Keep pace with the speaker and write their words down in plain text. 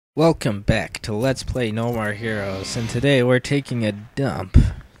Welcome back to Let's Play No More Heroes, and today we're taking a dump.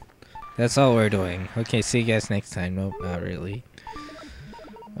 That's all we're doing. Okay, see you guys next time. Nope, not really.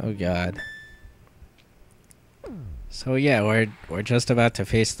 Oh god. So yeah, we're just about to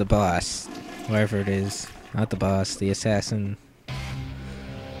face the boss. Whoever it is. Not the boss, the assassin.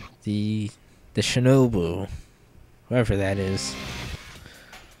 The Shinobu. Whoever that is.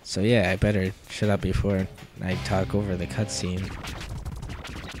 So yeah, I better shut up before I talk over the cutscene.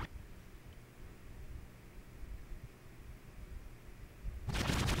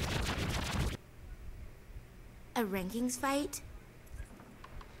 A rankings fight?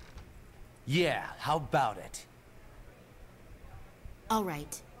 Yeah, how about it? All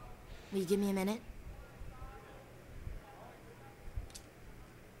right. Will you give me a minute?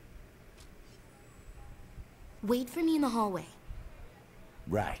 Wait for me in the hallway.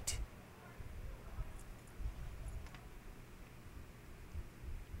 Right.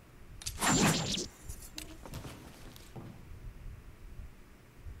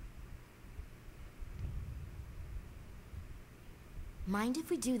 Mind if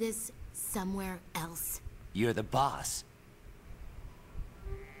we do this somewhere else? You're the boss.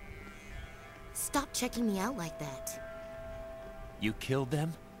 Stop checking me out like that. You killed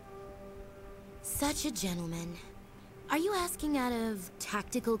them? Such a gentleman. Are you asking out of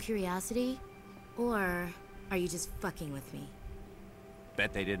tactical curiosity? Or are you just fucking with me?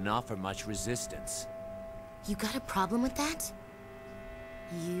 Bet they didn't offer much resistance. You got a problem with that?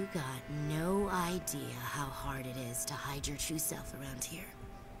 You got no idea how hard it is to hide your true self around here.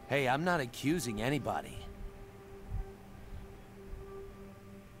 Hey, I'm not accusing anybody.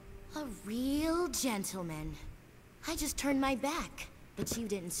 A real gentleman. I just turned my back, but you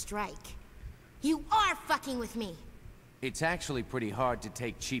didn't strike. You are fucking with me! It's actually pretty hard to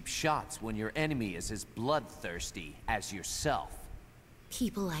take cheap shots when your enemy is as bloodthirsty as yourself.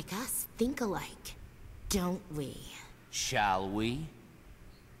 People like us think alike, don't we? Shall we?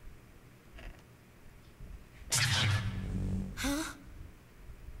 Huh?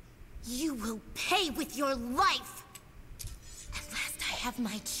 You will pay with your life! At last I have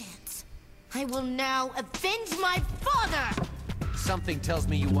my chance. I will now avenge my father! Something tells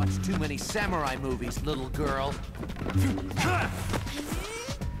me you watch too many samurai movies, little girl.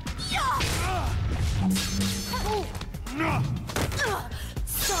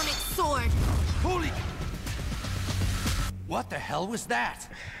 Sonic sword! Holy... What the hell was that?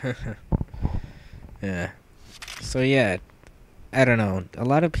 Yeah. So yeah, I don't know. A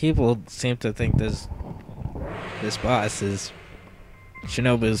lot of people seem to think this boss is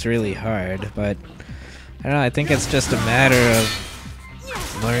Shinobu's really hard, but I don't know. I think it's just a matter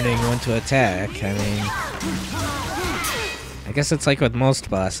of learning when to attack. I mean, I guess it's like with most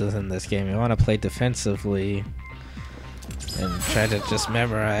bosses in this game. You want to play defensively and try to just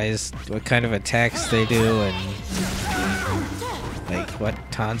memorize what kind of attacks they do and like what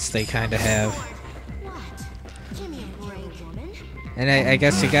taunts they kind of have. And I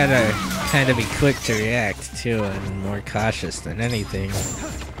guess you gotta kind of be quick to react too, and more cautious than anything.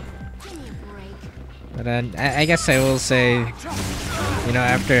 But I guess I will say, you know,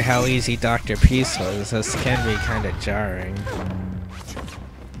 after how easy Dr. Peace was, this can be kind of jarring.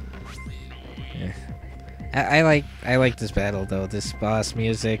 Yeah. I like this battle though. This boss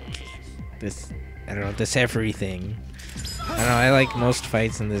music, this I don't know, this everything. I don't know. I like most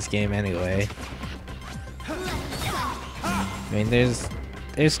fights in this game anyway. I mean, there's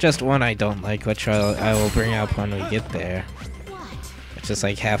just one I don't like, which I will bring up when we get there. It's just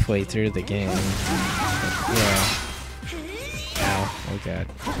like halfway through the game. But, yeah. Ow. Oh god.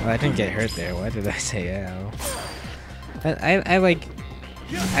 Well, I didn't get hurt there. Why did I say ow? I like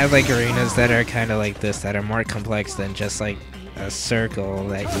arenas that are kind of like this, that are more complex than just like a circle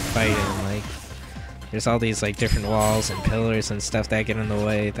that you fight in. Like, there's all these like different walls and pillars and stuff that get in the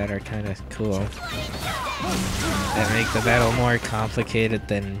way that are kind of cool. That make the battle more complicated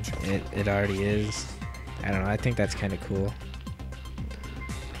than it already is. I don't know, I think that's kind of cool.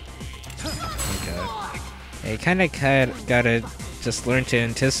 Oh god. Yeah, you kind of gotta just learn to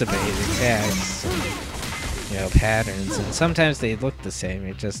anticipate attacks, and, you know, patterns, and sometimes they look the same.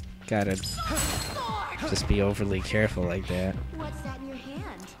 You just gotta just be overly careful like that. What's that in your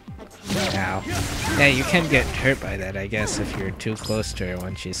hand? Ow. Yeah, you can get hurt by that, I guess, if you're too close to her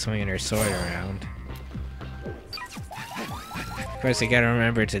when she's swinging her sword around. Of course, you gotta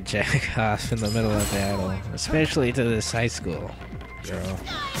remember to jack off in the middle of battle, especially to this high school girl.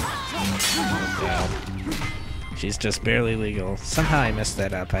 Oh god. She's just barely legal. Somehow I messed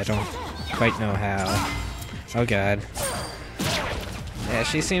that up. I don't quite know how. Oh god. Yeah,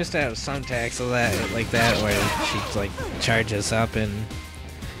 she seems to have some attacks like that where she like charges up and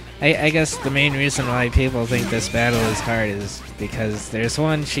I guess the main reason why people think this battle is hard is because there's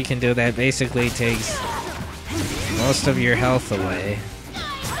one she can do that basically takes most of your health away.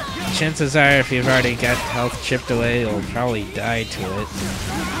 Chances are, if you've already got health chipped away, you'll probably die to it.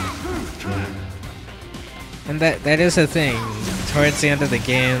 And that is a thing. Towards the end of the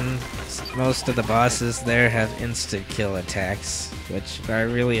game, most of the bosses there have insta-kill attacks, which are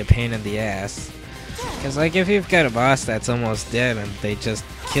really a pain in the ass. Because, like, if you've got a boss that's almost dead and they just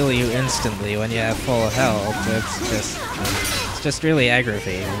kill you instantly when you have full health, it's just really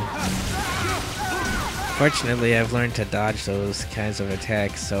aggravating. Fortunately, I've learned to dodge those kinds of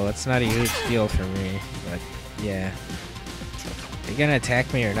attacks, so it's not a huge deal for me. But, yeah. Are you gonna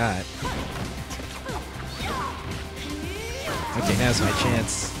attack me or not? Okay, now's my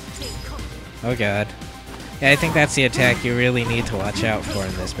chance. Oh god. Yeah, I think that's the attack you really need to watch out for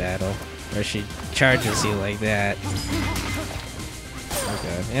in this battle. Where she charges you like that. Oh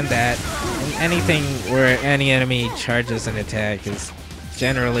god. And that. And anything where any enemy charges an attack is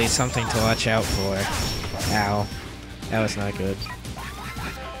generally something to watch out for. Ow. That was not good.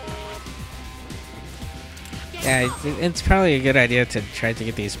 Yeah, it's probably a good idea to try to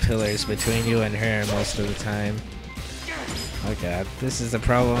get these pillars between you and her most of the time. Oh god, this is the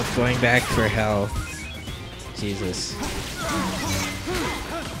problem with going back for health. Jesus.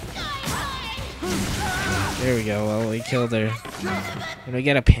 There we go, well, we killed her. And we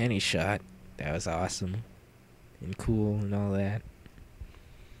get a panty shot. That was awesome. And cool and all that.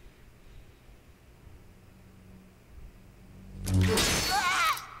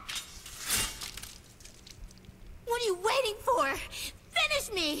 What are you waiting for?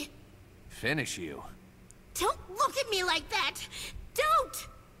 Finish me! Finish you? Don't look at me like that! Don't!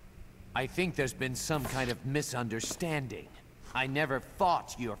 I think there's been some kind of misunderstanding. I never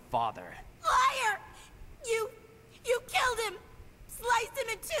fought your father. Liar! You killed him! Sliced him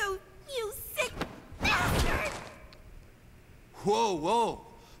in two! You sick bastard! Whoa, whoa!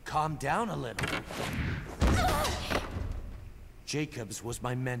 Calm down a little. Jacobs was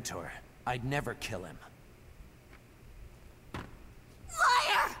my mentor. I'd never kill him.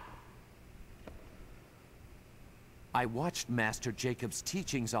 Liar! I watched Master Jacobs'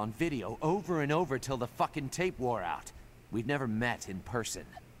 teachings on video over and over till the fucking tape wore out. We've never met in person.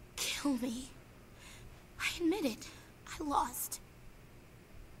 Kill me. I admit it. I lost.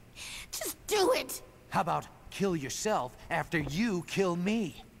 Just do it! How about kill yourself after you kill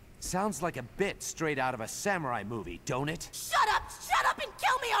me? Sounds like a bit straight out of a samurai movie, don't it? Shut up! Shut up and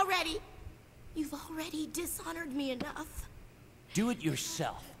kill me already! You've already dishonored me enough. Do it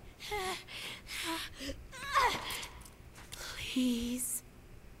yourself. Please.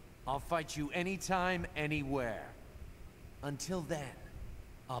 I'll fight you anytime, anywhere. Until then,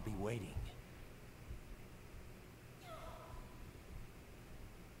 I'll be waiting.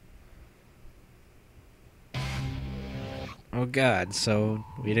 Oh god, so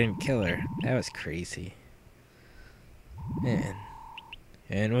we didn't kill her. That was crazy. Man.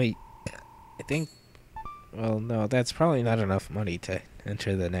 And I think, well, no, that's probably not enough money to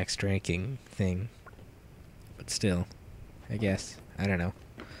enter the next ranking thing. But still, I guess. I don't know.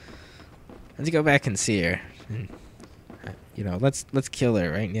 Let's go back and see her. You know, let's kill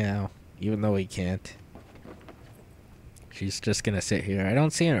her right now, even though we can't. She's just gonna sit here. I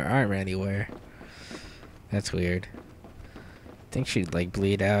don't see her arm anywhere. That's weird. I think she'd like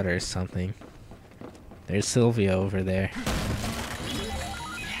bleed out or something. There's Sylvia over there.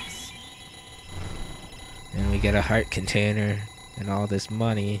 And we get a heart container and all this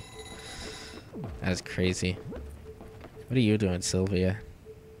money. That's crazy. What are you doing, Sylvia?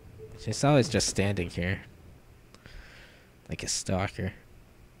 She's always just standing here. Like a stalker.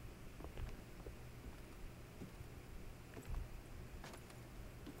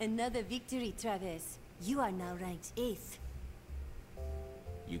 Another victory, Travis. You are now ranked 8th.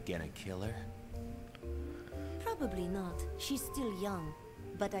 You gonna kill her? Probably not. She's still young.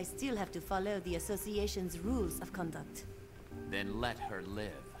 But I still have to follow the association's rules of conduct. Then let her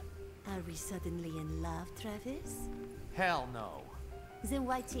live. Are we suddenly in love, Travis? Hell no. Then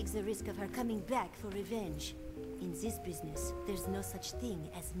why take the risk of her coming back for revenge? In this business, there's no such thing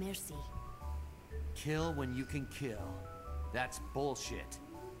as mercy. Kill when you can kill. That's bullshit.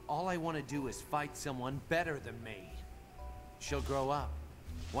 All I want to do is fight someone better than me. She'll grow up.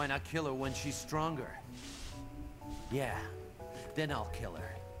 Why not kill her when she's stronger? Yeah, then I'll kill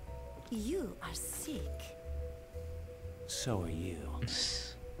her. You are sick. So are you.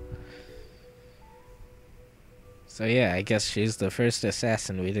 So yeah, I guess she's the first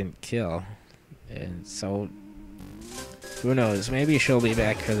assassin we didn't kill. And so, who knows, maybe she'll be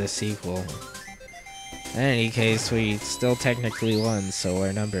back for the sequel. In any case, we still technically won, so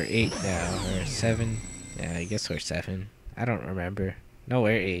we're number 8 now. Or 7. Yeah, I guess we're 7. I don't remember. No,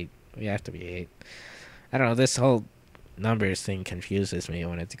 we're 8. We have to be 8. I don't know, this whole numbers thing confuses me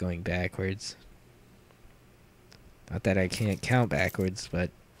when it's going backwards. Not that I can't count backwards, but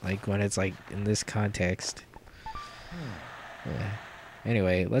like when it's like in this context. Yeah.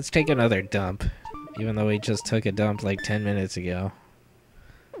 Anyway, let's take another dump. Even though we just took a dump like 10 minutes ago.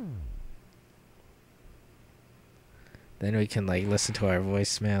 Then we can like listen to our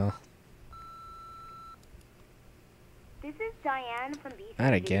voicemail. This is Diane from BC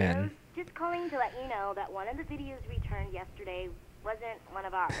Not again. Videos. Just calling to let you know that one of the videos returned yesterday wasn't one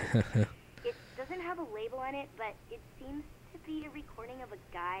of ours. It doesn't have a label on it, but it seems to be a recording of a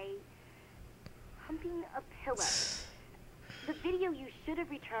guy humping a pillow. The video you should have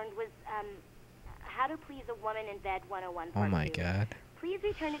returned was How to Please a Woman in Bed 101 Part Oh my 2. god. Please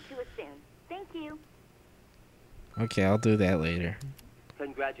return it to us soon. Thank you. Okay, I'll do that later.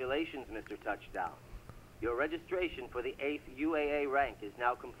 Congratulations, Mr. Touchdown. Your registration for the 8th UAA rank is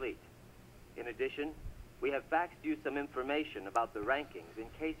now complete. In addition, we have faxed you some information about the rankings in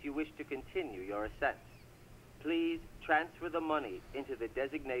case you wish to continue your ascent. Please transfer the money into the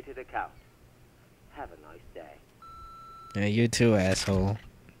designated account. Have a nice day. Yeah, you too, asshole.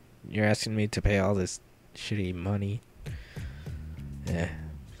 You're asking me to pay all this shitty money. Yeah.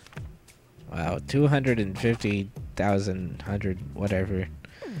 Wow, 250,000, whatever.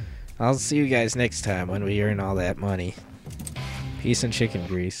 I'll see you guys next time when we earn all that money. Peace and chicken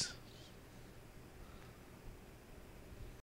grease.